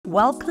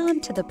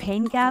Welcome to the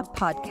Pain Gap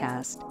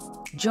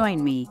Podcast.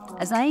 Join me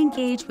as I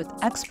engage with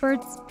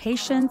experts,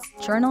 patients,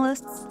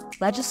 journalists,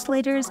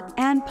 legislators,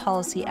 and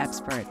policy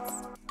experts.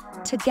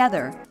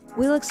 Together,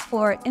 we'll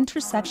explore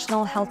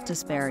intersectional health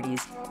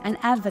disparities and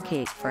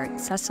advocate for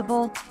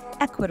accessible,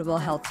 equitable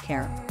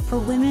healthcare for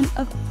women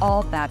of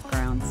all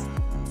backgrounds.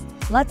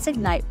 Let's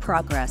ignite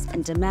progress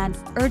and demand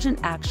urgent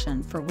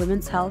action for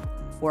women's health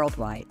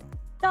worldwide.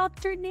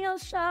 Dr. Neel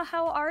Shah,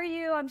 how are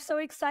you? I'm so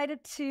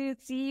excited to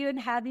see you and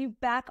have you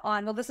back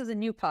on. Well, this is a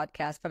new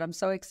podcast, but I'm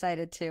so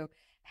excited to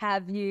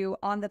have you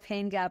on the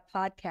Pain Gap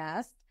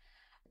podcast.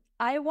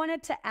 I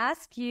wanted to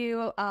ask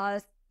you,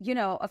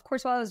 of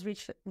course, while I was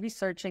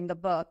researching the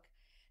book,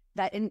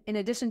 that in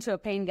addition to a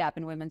pain gap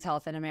in women's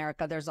health in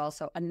America, there's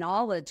also a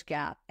knowledge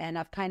gap. And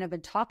I've kind of been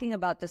talking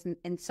about this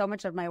in so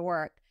much of my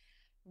work.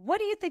 What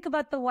do you think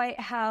about the White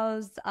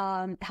House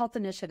health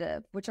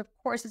initiative, which of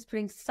course is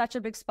putting such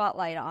a big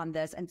spotlight on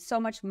this and so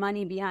much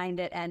money behind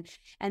it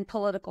and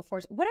political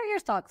force? What are your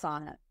thoughts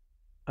on it?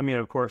 I mean,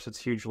 of course, it's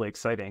hugely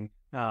exciting.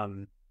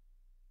 I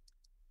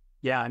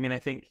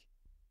think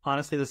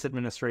honestly, this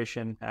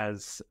administration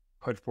has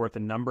put forth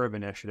a number of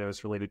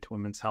initiatives related to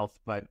women's health,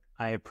 but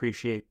I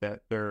appreciate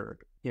that they're,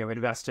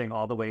 investing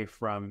all the way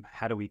from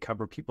how do we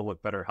cover people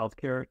with better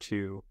healthcare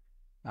to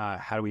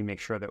how do we make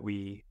sure that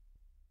we,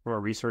 from a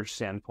research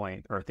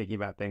standpoint, are thinking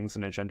about things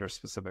in a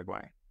gender-specific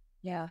way.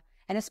 Yeah,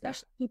 and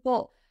especially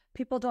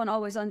people don't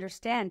always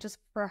understand just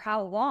for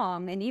how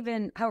long and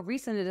even how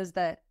recent it is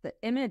that the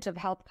image of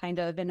health kind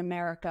of in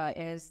America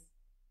is,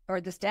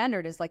 or the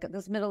standard is like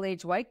this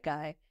middle-aged white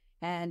guy,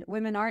 and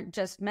women aren't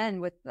just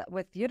men with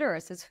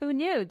uteruses. Who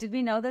knew? Did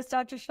we know this,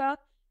 Dr. Shah?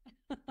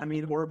 I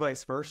mean, or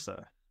vice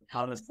versa.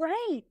 Honestly.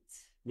 Right.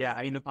 Yeah,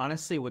 I mean,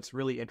 honestly, what's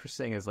really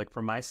interesting is, like,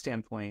 from my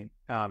standpoint,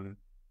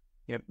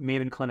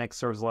 Maven Clinic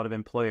serves a lot of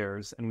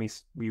employers, and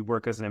we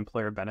work as an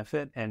employer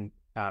benefit, and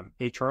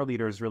HR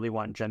leaders really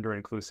want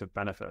gender-inclusive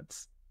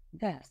benefits.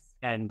 Yes.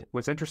 And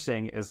what's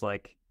interesting is,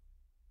 like,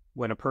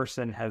 when a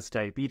person has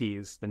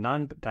diabetes, the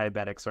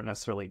non-diabetics aren't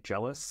necessarily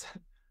jealous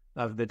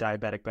of the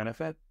diabetic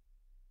benefit,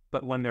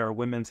 but when there are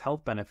women's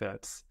health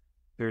benefits,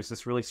 there's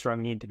this really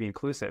strong need to be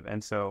inclusive.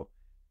 And so,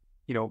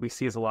 what we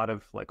see is a lot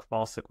of, like,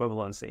 false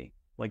equivalency.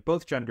 Like,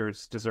 both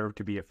genders deserve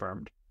to be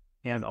affirmed,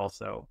 and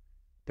also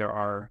there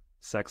are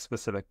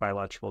sex-specific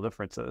biological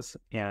differences,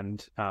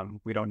 and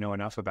we don't know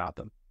enough about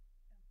them.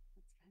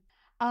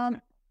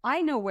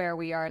 I know where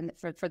we are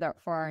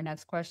for our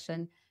next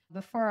question.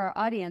 But for our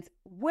audience,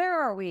 where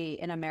are we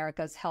in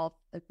America's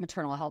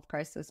maternal health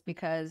crisis?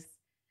 Because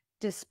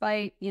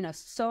despite,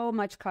 so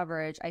much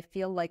coverage, I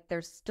feel like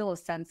there's still a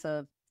sense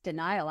of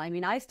denial. I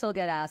mean, I still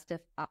get asked if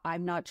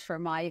I'm not sure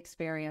my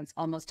experience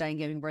almost dying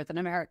giving birth in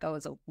America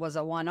was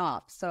a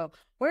one-off. So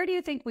where do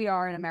you think we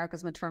are in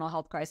America's maternal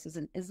health crisis?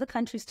 And is the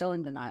country still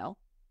in denial?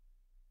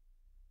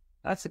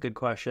 That's a good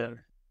question.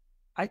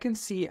 I can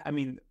see, I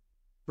mean,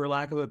 for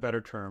lack of a better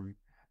term,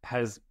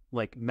 has,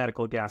 like,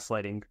 medical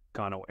gaslighting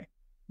gone away?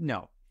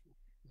 No.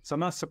 So I'm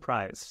not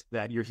surprised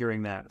that you're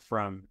hearing that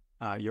from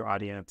your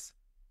audience.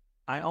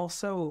 I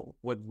also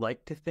would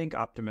like to think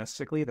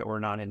optimistically that we're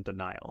not in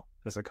denial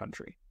as a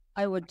country.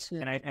 I would too.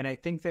 And I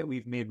think that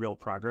we've made real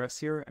progress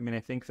here. I mean,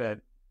 I think that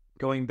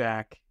going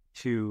back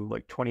to,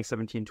 like,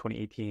 2017,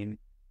 2018,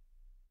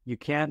 you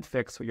can't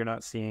fix what you're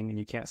not seeing, and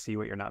you can't see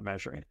what you're not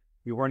measuring.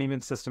 We weren't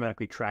even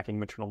systematically tracking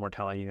maternal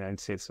mortality in the United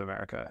States of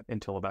America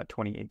until about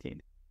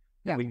 2018.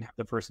 Yeah. We didn't have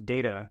the first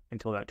data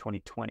until about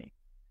 2020.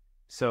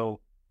 So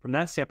from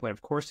that standpoint,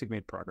 of course, we've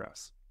made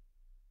progress.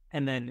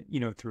 And then,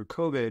 through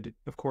COVID,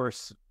 of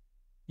course,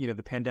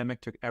 the pandemic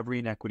took every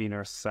inequity in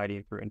our society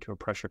and threw it into a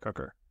pressure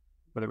cooker,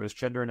 whether it was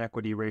gender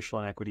inequity, racial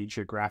inequity,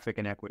 geographic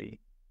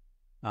inequity,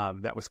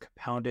 that was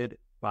compounded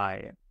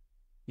by,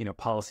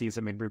 policies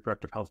that made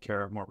reproductive health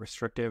care more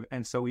restrictive.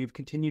 And so we've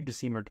continued to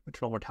see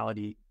maternal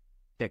mortality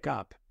pick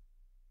up.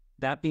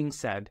 That being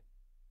said,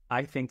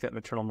 I think that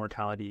maternal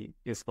mortality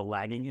is the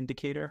lagging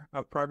indicator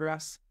of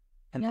progress,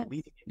 and the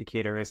leading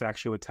indicator is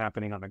actually what's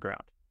happening on the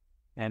ground.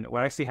 And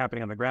what I see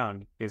happening on the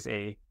ground is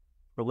a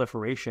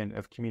proliferation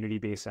of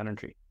community-based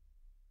energy.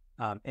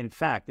 In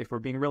fact, if we're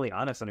being really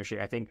honest,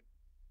 Anushay, I think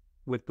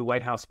with the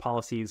White House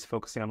policies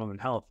focusing on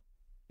women's health,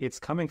 it's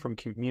coming from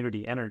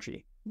community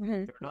energy.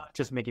 Mm-hmm. They're not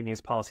just making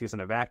these policies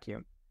in a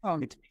vacuum.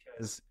 It's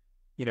because,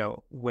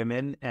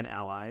 women and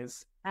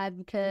allies,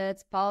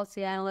 advocates,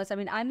 policy analysts. I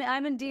mean,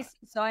 I'm in DC,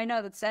 so I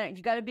know that Senate,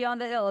 you got to be on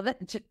the Hill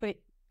eventually.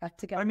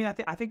 I mean,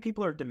 I think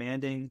people are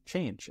demanding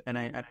change, and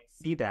I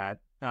see that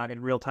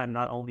in real time,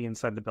 not only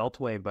inside the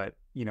Beltway, but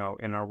in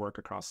our work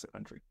across the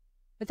country.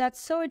 But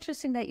that's so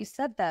interesting that you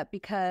said that,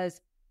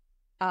 because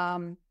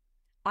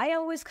I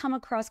always come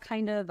across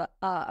kind of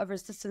a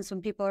resistance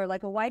when people are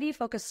like, well, why do you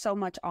focus so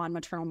much on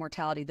maternal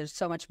mortality? There's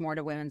so much more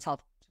to women's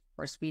health. Of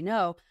course, we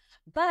know.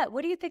 But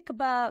what do you think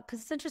about,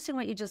 because it's interesting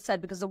what you just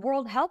said, because the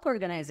World Health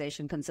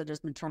Organization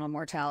considers maternal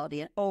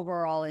mortality an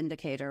overall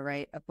indicator,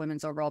 right, of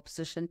women's overall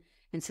position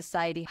in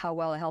society, how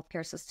well a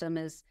healthcare system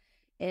is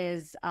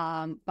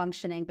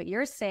functioning. But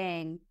you're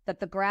saying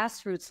that the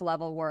grassroots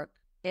level work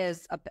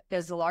is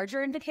a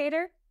larger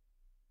indicator?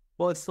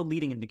 Well, it's the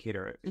leading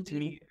indicator to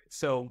me.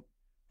 So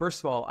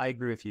first of all, I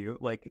agree with you.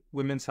 Like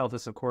women's health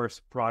is, of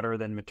course, broader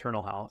than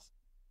maternal health,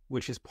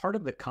 which is part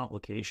of the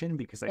complication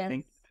because I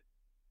think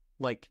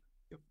like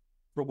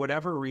for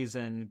whatever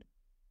reason,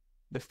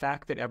 the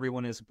fact that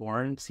everyone is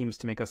born seems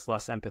to make us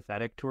less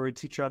empathetic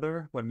towards each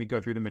other when we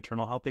go through the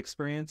maternal health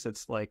experience.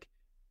 It's like,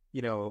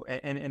 you know,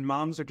 and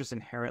moms are just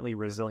inherently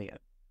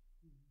resilient.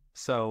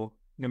 So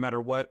no matter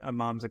what a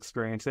mom's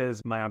experience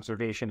is, my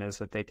observation is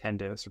that they tend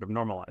to sort of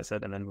normalize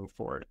it and then move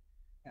forward.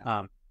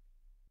 Yeah.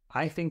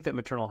 I think that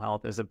maternal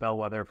health is a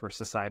bellwether for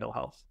societal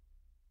health.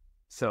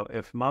 So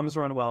if moms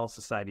are unwell,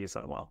 society is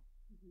unwell.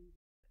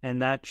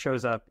 And that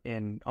shows up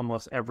in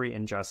almost every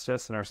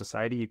injustice in our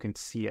society. You can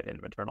see it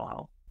in maternal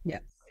health.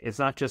 Yes. It's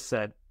not just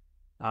that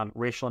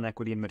racial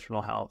inequity in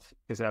maternal health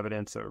is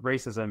evidence of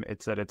racism.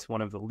 It's that it's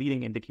one of the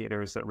leading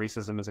indicators that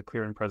racism is a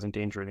clear and present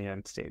danger in the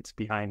United States,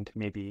 behind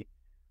maybe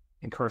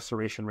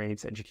incarceration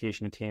rates,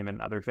 education attainment,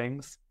 and other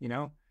things, you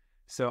know?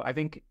 So I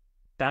think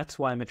that's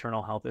why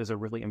maternal health is a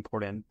really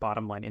important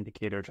bottom line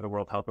indicator to the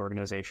World Health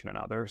Organization and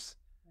others.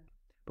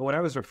 But what I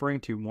was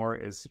referring to more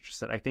is just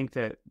that I think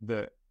that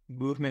the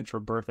movement for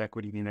birth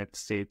equity in the United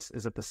States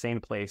is at the same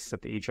place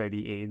that the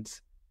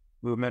HIV/AIDS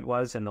movement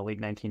was in the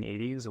late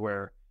 1980s,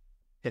 where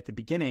at the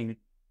beginning,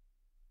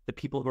 the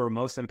people who were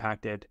most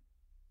impacted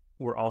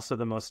were also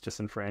the most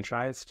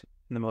disenfranchised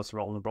and the most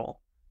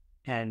vulnerable.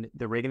 And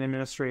the Reagan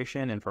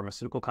administration and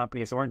pharmaceutical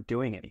companies weren't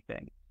doing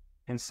anything.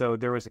 And so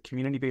there was a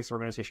community-based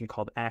organization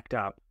called ACT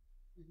UP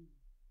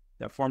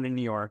that formed in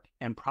New York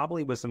and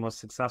probably was the most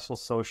successful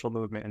social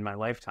movement in my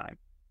lifetime.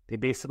 They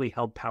basically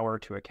held power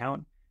to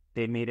account.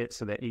 They made it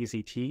so that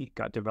AZT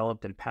got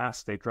developed and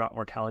passed. They dropped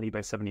mortality by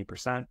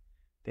 70%.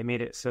 They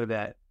made it so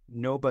that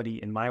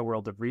nobody in my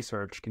world of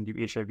research can do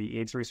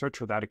HIV/AIDS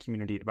research without a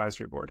community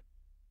advisory board.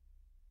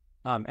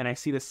 And I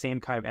see the same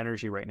kind of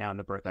energy right now in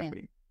the birth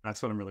equity.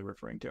 That's what I'm really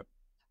referring to.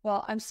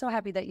 Well, I'm so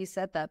happy that you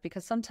said that,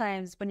 because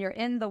sometimes when you're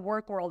in the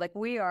work world, like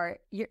we are,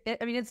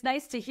 I mean, it's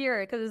nice to hear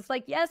it because it's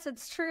like, yes,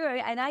 it's true.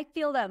 And I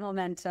feel that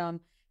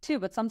momentum too,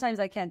 but sometimes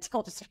I can't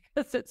tell just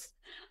because it's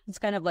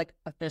kind of like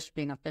a fish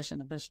being a fish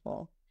in a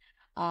fishbowl.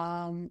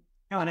 And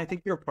I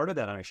think you're a part of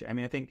that, Anushay. I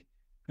mean, I think,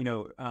 you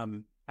know,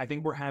 I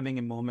think we're having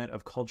a moment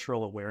of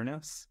cultural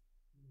awareness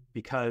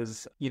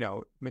because, you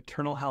know,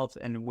 maternal health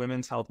and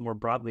women's health more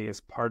broadly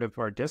is part of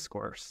our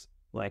discourse.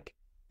 Like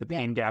the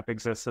pain gap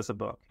exists as a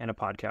book and a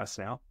podcast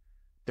now.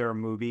 There are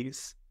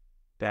movies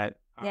that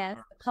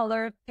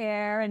color of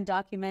care and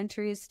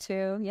documentaries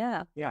too.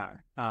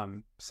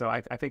 So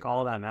I think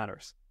all of that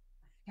matters.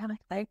 Yeah,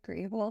 I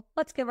agree. Well,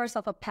 let's give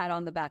ourselves a pat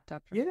on the back,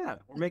 Doctor. Yeah,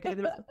 we're making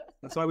it.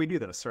 That's why we do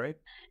this, right?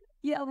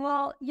 Yeah,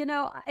 well, you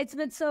know, it's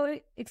been so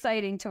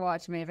exciting to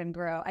watch Maven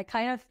grow. I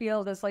kind of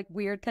feel this like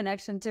weird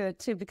connection to it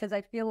too, because I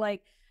feel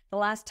like the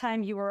last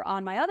time you were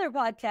on my other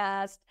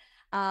podcast,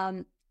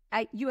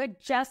 you had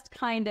just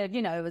kind of,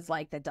 you know, it was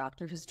like the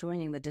doctor who's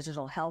joining the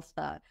digital health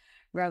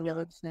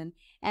revolution.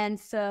 And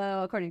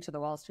so, according to the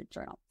Wall Street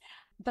Journal.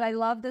 But I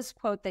love this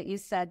quote that you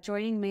said: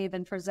 joining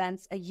Maven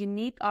presents a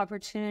unique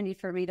opportunity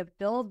for me to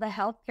build the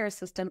healthcare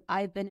system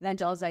I've been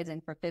evangelizing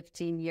for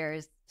 15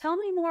 years. Tell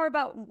me more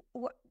about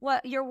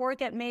what your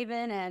work at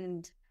Maven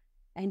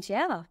and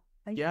yeah.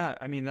 Yeah,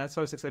 I mean, that's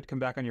why I was excited to come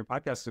back on your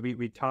podcast. So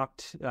we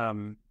talked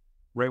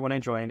right when I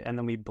joined, and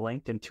then we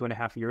blinked and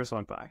 2.5 years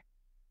went by.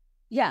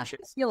 Yeah, I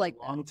feel like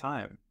a long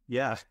time.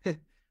 Yeah.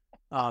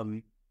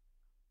 And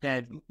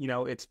you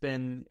know, it's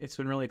been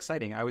really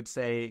exciting. I would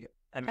say,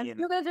 I mean, and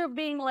you guys are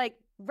being like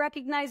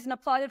recognized and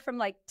applauded from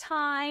like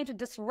Time to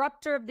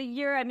Disruptor of the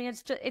Year. I mean,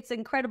 it's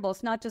incredible.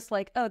 It's not just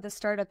like, oh, the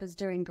startup is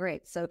doing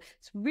great. So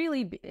it's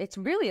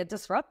really a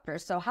disruptor.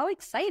 So how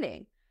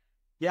exciting.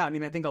 Yeah, I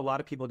mean, I think a lot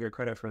of people get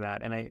credit for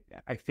that. And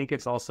I think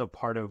it's also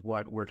part of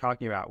what we're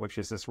talking about, which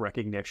is this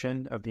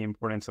recognition of the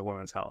importance of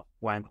women's health.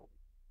 When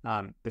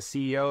the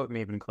CEO of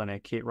Maven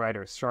Clinic, Kate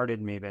Ryder, started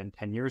Maven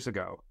 10 years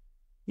ago,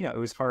 you know, it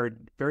was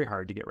very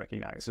hard to get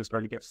recognized. It was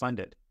hard to get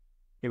funded.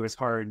 It was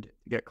hard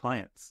to get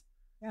clients.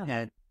 Yeah.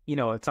 And, you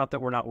know, it's not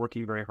that we're not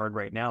working very hard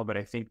right now, but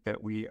I think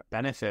that we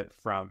benefit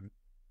from,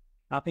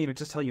 I'll even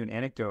just tell you an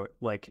anecdote.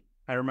 Like,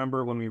 I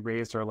remember when we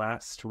raised our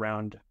last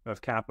round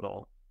of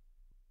capital,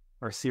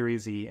 our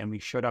Series E, and we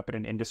showed up at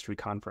an industry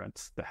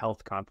conference, the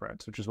health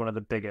conference, which is one of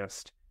the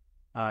biggest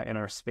in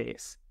our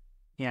space.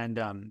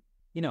 And,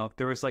 you know,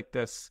 there was like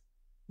this,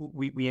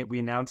 we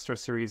announced our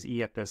Series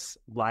E at this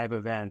live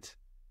event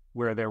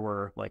where there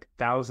were like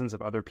thousands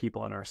of other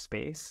people in our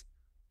space.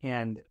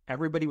 And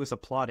everybody was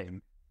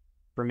applauding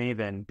for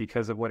Maven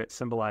because of what it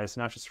symbolized,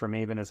 not just for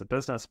Maven as a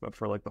business, but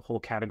for like the whole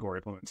category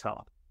of women's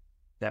health.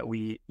 That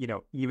we, you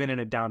know, even in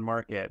a down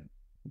market,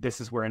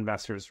 this is where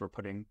investors were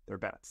putting their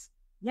bets.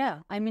 Yeah,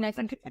 I mean, I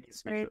think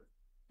it's very,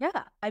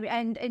 yeah, I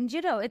mean, and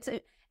you know,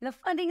 the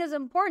funding is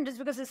important just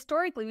because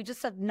historically we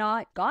just have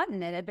not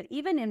gotten it. But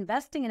even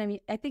investing in, I mean,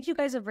 I think you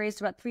guys have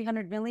raised about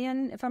 300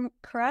 million, if I'm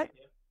correct.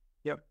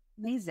 Yep.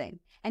 Amazing.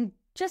 And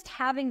just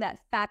having that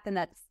fact and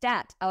that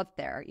stat out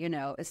there, you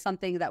know, is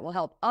something that will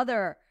help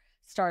other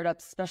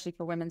startups, especially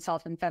for women's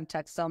health and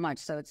femtech, so much.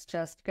 So it's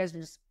just, you guys are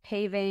just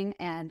paving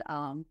and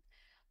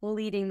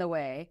leading the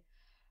way.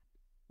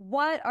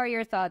 What are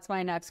your thoughts,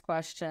 my next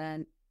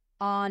question,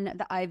 on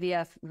the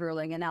IVF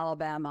ruling in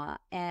Alabama?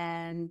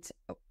 And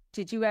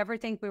did you ever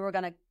think we were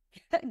going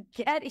to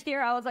get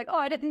here? I was like, oh,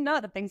 I didn't know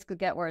that things could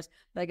get worse,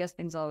 but I guess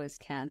things always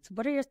can. So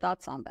what are your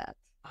thoughts on that?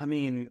 I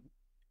mean,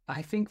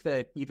 I think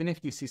that even if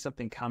you see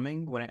something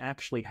coming, when it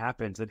actually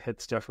happens, it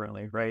hits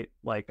differently, right?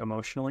 Like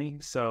emotionally.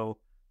 So,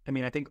 I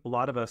mean, I think a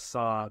lot of us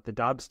saw the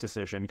Dobbs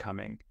decision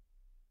coming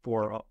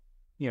for,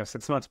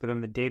 6 months, but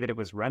then the day that it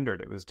was rendered,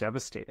 it was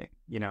devastating,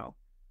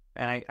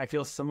 And I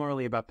feel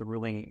similarly about the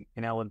ruling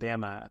in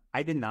Alabama.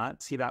 I did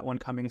not see that one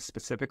coming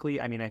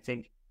specifically. I mean, I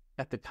think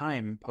at the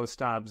time,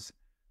 post-Dobbs,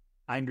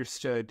 I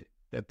understood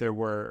that there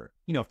were,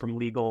 from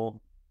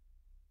legal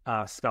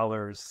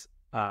scholars,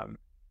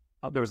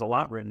 there was a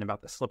lot written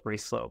about the slippery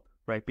slope,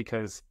 right?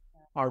 Because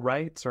our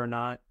rights are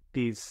not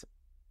these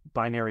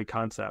binary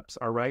concepts.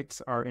 Our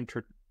rights are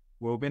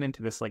interwoven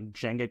into this like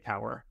Jenga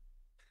tower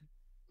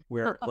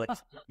where like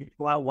you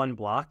pull out one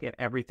block and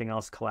everything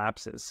else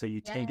collapses. So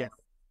you take it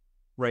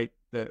right,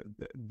 the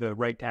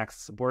right to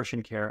access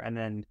abortion care, and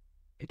then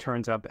it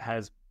turns out it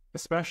has,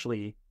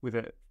 especially with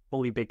a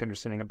fully baked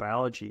understanding of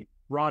biology,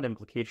 broad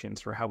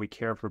implications for how we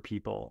care for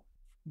people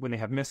when they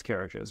have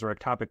miscarriages or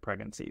ectopic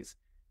pregnancies.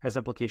 Has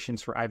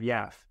implications for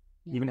IVF,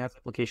 even has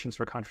implications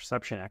for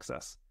contraception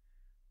access.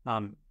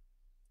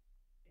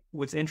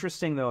 What's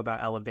interesting, though,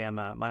 about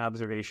Alabama, my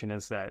observation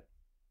is that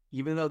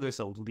even though there's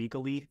a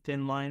legally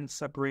thin line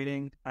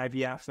separating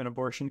IVF and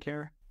abortion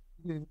care,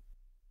 the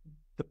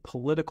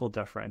political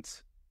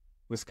difference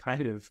was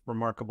kind of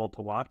remarkable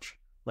to watch.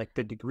 Like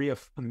the degree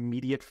of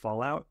immediate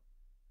fallout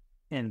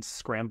and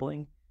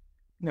scrambling.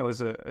 There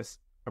was a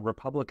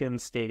Republican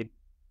state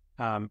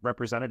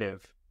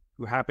representative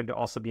who happened to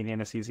also be an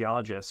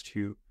anesthesiologist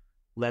who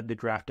led the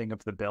drafting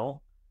of the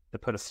bill that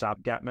put a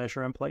stopgap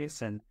measure in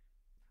place. And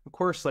of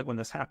course, like when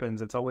this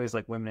happens, it's always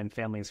like women and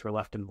families who are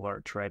left in the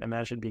lurch, right?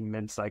 Imagine being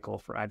mid-cycle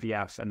for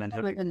IVF and then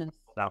having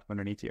out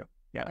underneath you.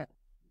 Yeah.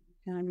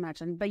 Can I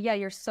imagine? But yeah,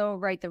 you're so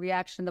right.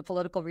 The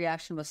political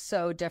reaction was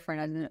so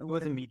different. And it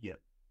was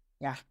immediate.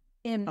 Yeah.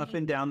 Up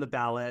and down the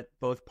ballot,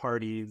 both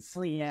parties.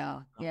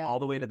 All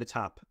the way to the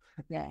top.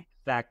 Yeah. In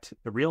fact,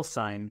 the real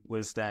sign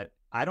was that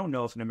I don't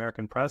know if an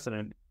American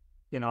president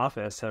in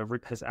office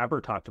has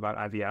ever talked about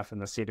IVF in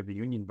the State of the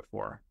Union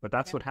before, but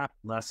that's what happened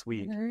last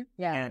week.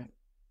 Yeah. And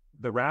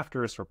the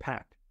rafters were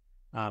packed.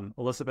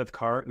 Elizabeth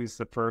Carr, who's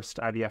the first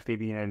IVF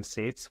baby in the United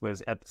States,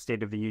 was at the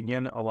State of the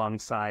Union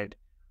alongside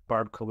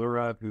Barb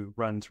Kalura, who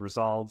runs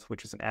Resolve,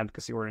 which is an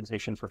advocacy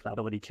organization for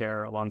fertility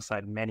care,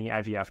 alongside many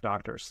IVF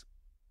doctors.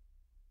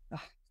 Oh,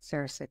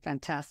 seriously,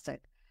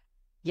 fantastic.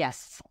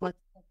 Yes. Let's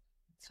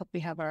hope we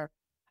have our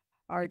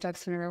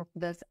ducks in a row for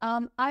this.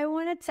 I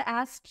wanted to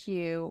ask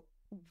you,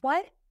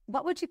 what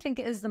would you think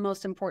is the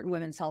most important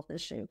women's health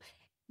issue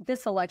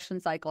this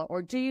election cycle?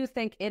 Or do you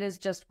think it is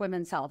just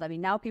women's health? I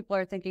mean, now people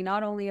are thinking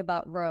not only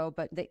about Roe,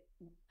 but the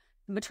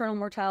maternal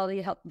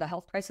mortality, the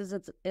health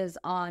crisis is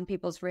on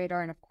people's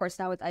radar, and of course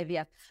now with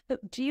IVF.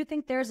 But do you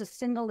think there's a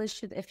single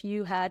issue that if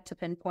you had to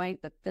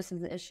pinpoint that this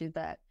is the issue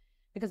that,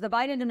 because the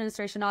Biden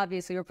administration,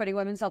 obviously, we're putting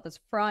women's health as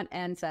front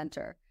and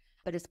center,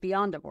 but it's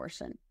beyond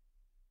abortion.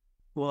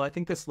 Well, I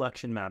think this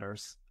election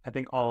matters. I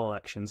think all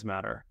elections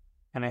matter.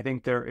 And I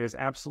think there is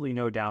absolutely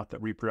no doubt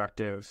that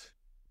reproductive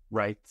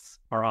rights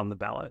are on the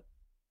ballot.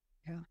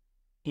 Yeah.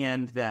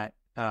 And that,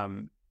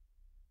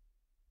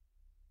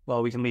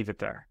 we can leave it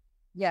there.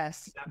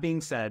 Yes. That being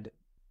said,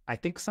 I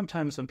think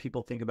sometimes when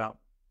people think about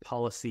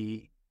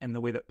policy and the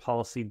way that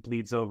policy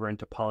bleeds over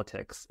into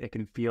politics, it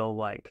can feel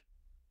like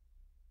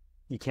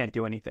you can't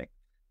do anything.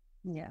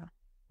 Yeah.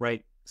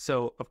 Right?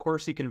 So, of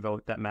course, you can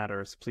vote. That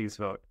matters. Please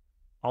vote.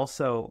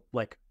 Also,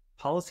 like,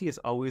 policy is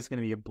always going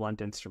to be a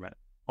blunt instrument.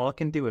 All it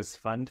can do is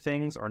fund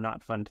things or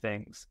not fund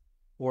things,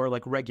 or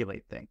like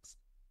regulate things.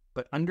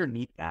 But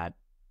underneath that,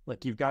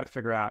 like, you've got to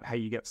figure out how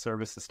you get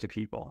services to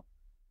people,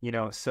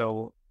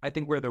 So I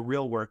think where the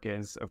real work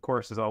is, of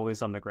course, is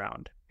always on the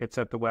ground. It's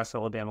at the West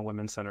Alabama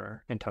Women's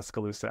Center in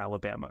Tuscaloosa,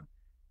 Alabama.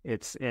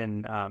 It's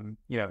in,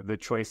 the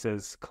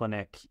Choices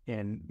Clinic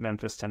in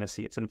Memphis,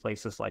 Tennessee. It's in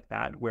places like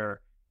that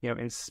where,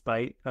 in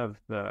spite of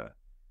the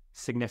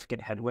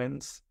significant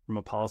headwinds from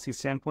a policy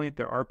standpoint,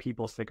 there are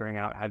people figuring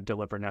out how to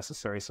deliver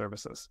necessary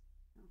services.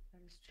 That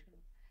is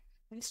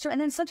true. It's true.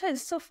 And then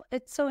sometimes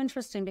it's so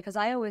interesting because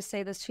I always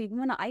say this too, even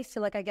when I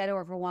feel like I get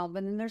overwhelmed,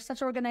 but then there's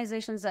such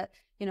organizations that,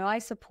 I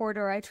support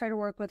or I try to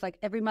work with, like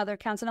Every Mother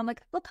Counts. And I'm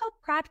like, look how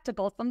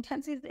practical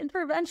sometimes these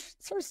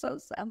interventions are, so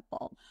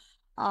simple.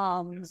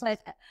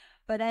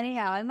 But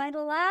anyhow, and my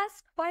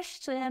last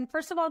question,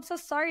 first of all, I'm so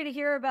sorry to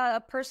hear about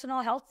a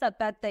personal health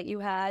setback that you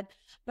had,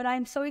 but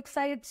I'm so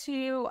excited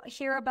to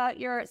hear about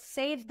your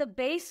Save the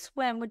Base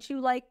swim. Would you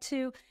like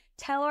to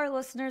tell our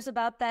listeners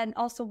about that? And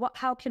also,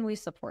 how can we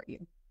support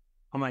you?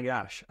 Oh my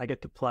gosh, I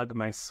get to plug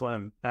my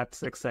swim.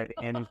 That's exciting.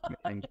 And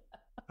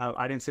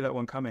I didn't see that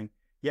one coming.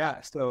 Yeah.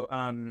 So,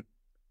 I'm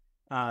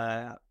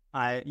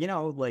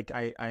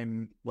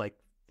like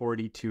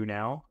 42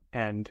 now.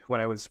 And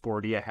when I was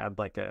 40, I had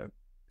like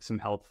some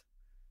health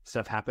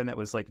stuff happen that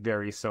was like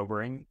very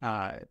sobering,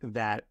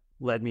 that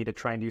led me to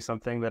try and do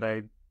something that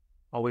I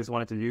always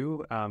wanted to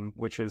do,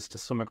 which is to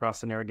swim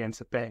across the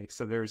Narragansett Bay.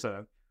 So there's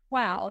a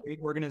great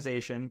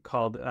organization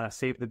called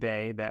Save the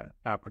Bay that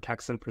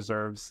protects and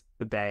preserves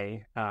the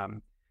bay,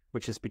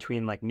 which is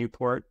between like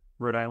Newport,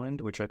 Rhode Island,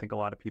 which I think a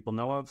lot of people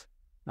know of,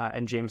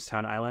 and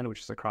Jamestown Island,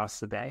 which is across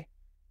the bay.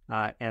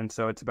 And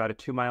so it's about a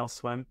 2-mile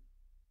swim.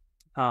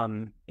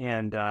 And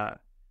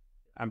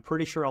I'm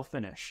pretty sure I'll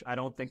finish. I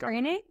don't think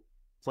Training?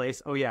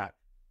 place. Oh yeah,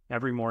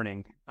 every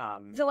morning.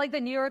 Is it like the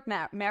New York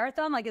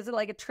Marathon? Like, is it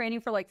like a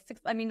training for like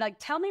 6? I mean, like,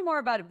 tell me more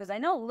about it, because I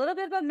know a little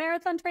bit about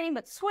marathon training,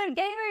 but getting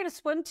ready to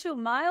swim 2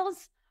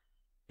 miles.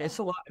 It's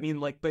a lot. I mean,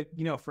 like, but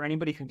you know, for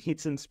anybody who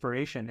needs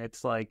inspiration,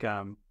 it's like,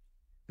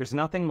 there's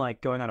nothing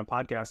like going on a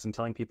podcast and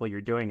telling people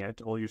you're doing it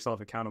to hold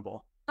yourself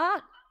accountable.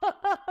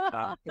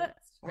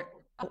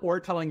 Or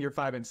telling your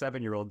 5 and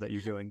 7-year-old that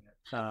you're doing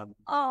it.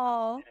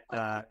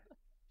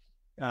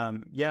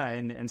 Yeah,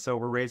 and so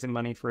we're raising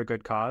money for a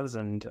good cause,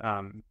 and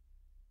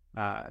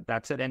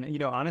that's it. And you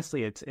know,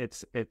 honestly, it's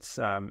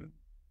kind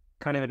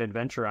of an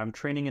adventure. I'm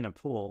training in a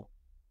pool,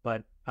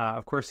 but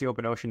of course, the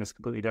open ocean is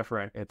completely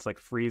different. It's like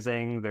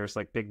freezing. There's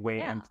like big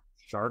wave and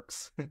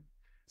sharks.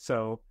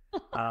 So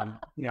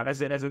you know,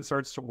 as it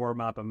starts to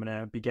warm up, I'm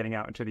gonna be getting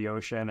out into the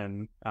ocean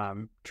and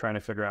trying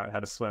to figure out how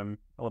to swim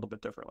a little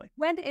bit differently.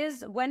 When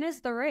is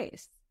the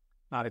race?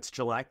 It's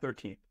July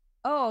 13th.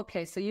 Oh,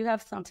 okay. So you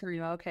have some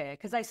time. Okay,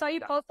 because I saw you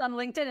post on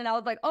LinkedIn, and I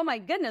was like, oh my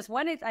goodness,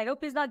 I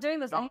hope he's not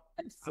doing this. No,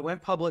 I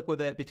went public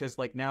with it because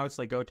like now it's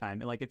like go time,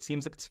 and like it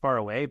seems like it's far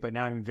away, but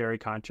now I'm very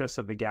conscious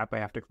of the gap I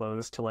have to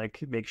close to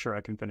like make sure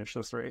I can finish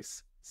this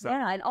race. So.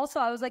 Yeah, and also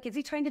I was like, is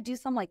he trying to do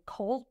some like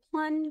cold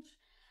plunge?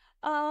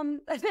 No,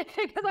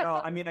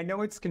 I mean, I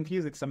know it's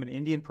confusing because I'm an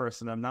Indian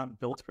person. I'm not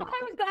built for that.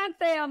 I was gonna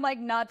say, I'm like,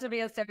 not to be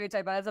a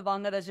stereotype, but as a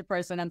Bangladeshi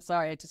person, I'm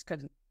sorry, I just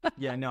couldn't.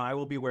 Yeah, no, I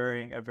will be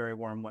wearing a very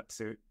warm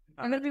wetsuit.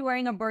 I'm gonna be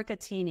wearing a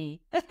burkatini.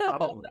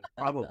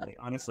 Probably,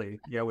 honestly,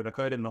 yeah, with a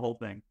hood and the whole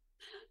thing.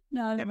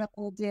 No, no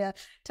idea.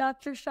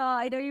 Dr. Shah,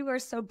 I know you are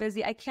so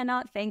busy. I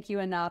cannot thank you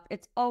enough.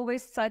 It's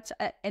always such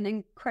an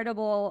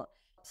incredible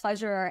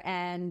pleasure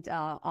and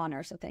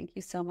honor. So thank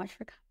you so much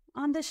for coming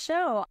on the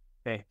show.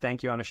 Okay,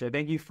 thank you, Anushay.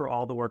 Thank you for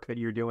all the work that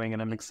you're doing,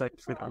 and I'm excited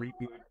for the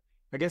reboot.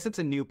 I guess it's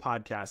a new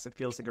podcast. It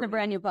feels like a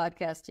brand new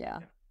podcast. Yeah.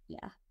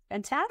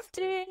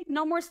 Fantastic.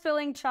 No more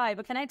spilling chai,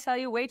 but can I tell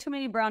you, way too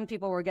many brown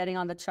people were getting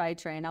on the chai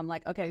train. I'm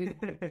like, okay.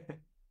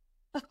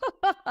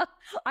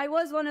 I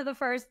was one of the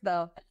first,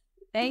 though.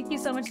 Thank you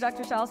so much,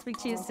 Dr. Shah. I'll speak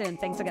to you soon.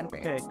 Thanks again for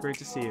great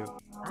to see you.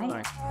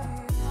 Bye.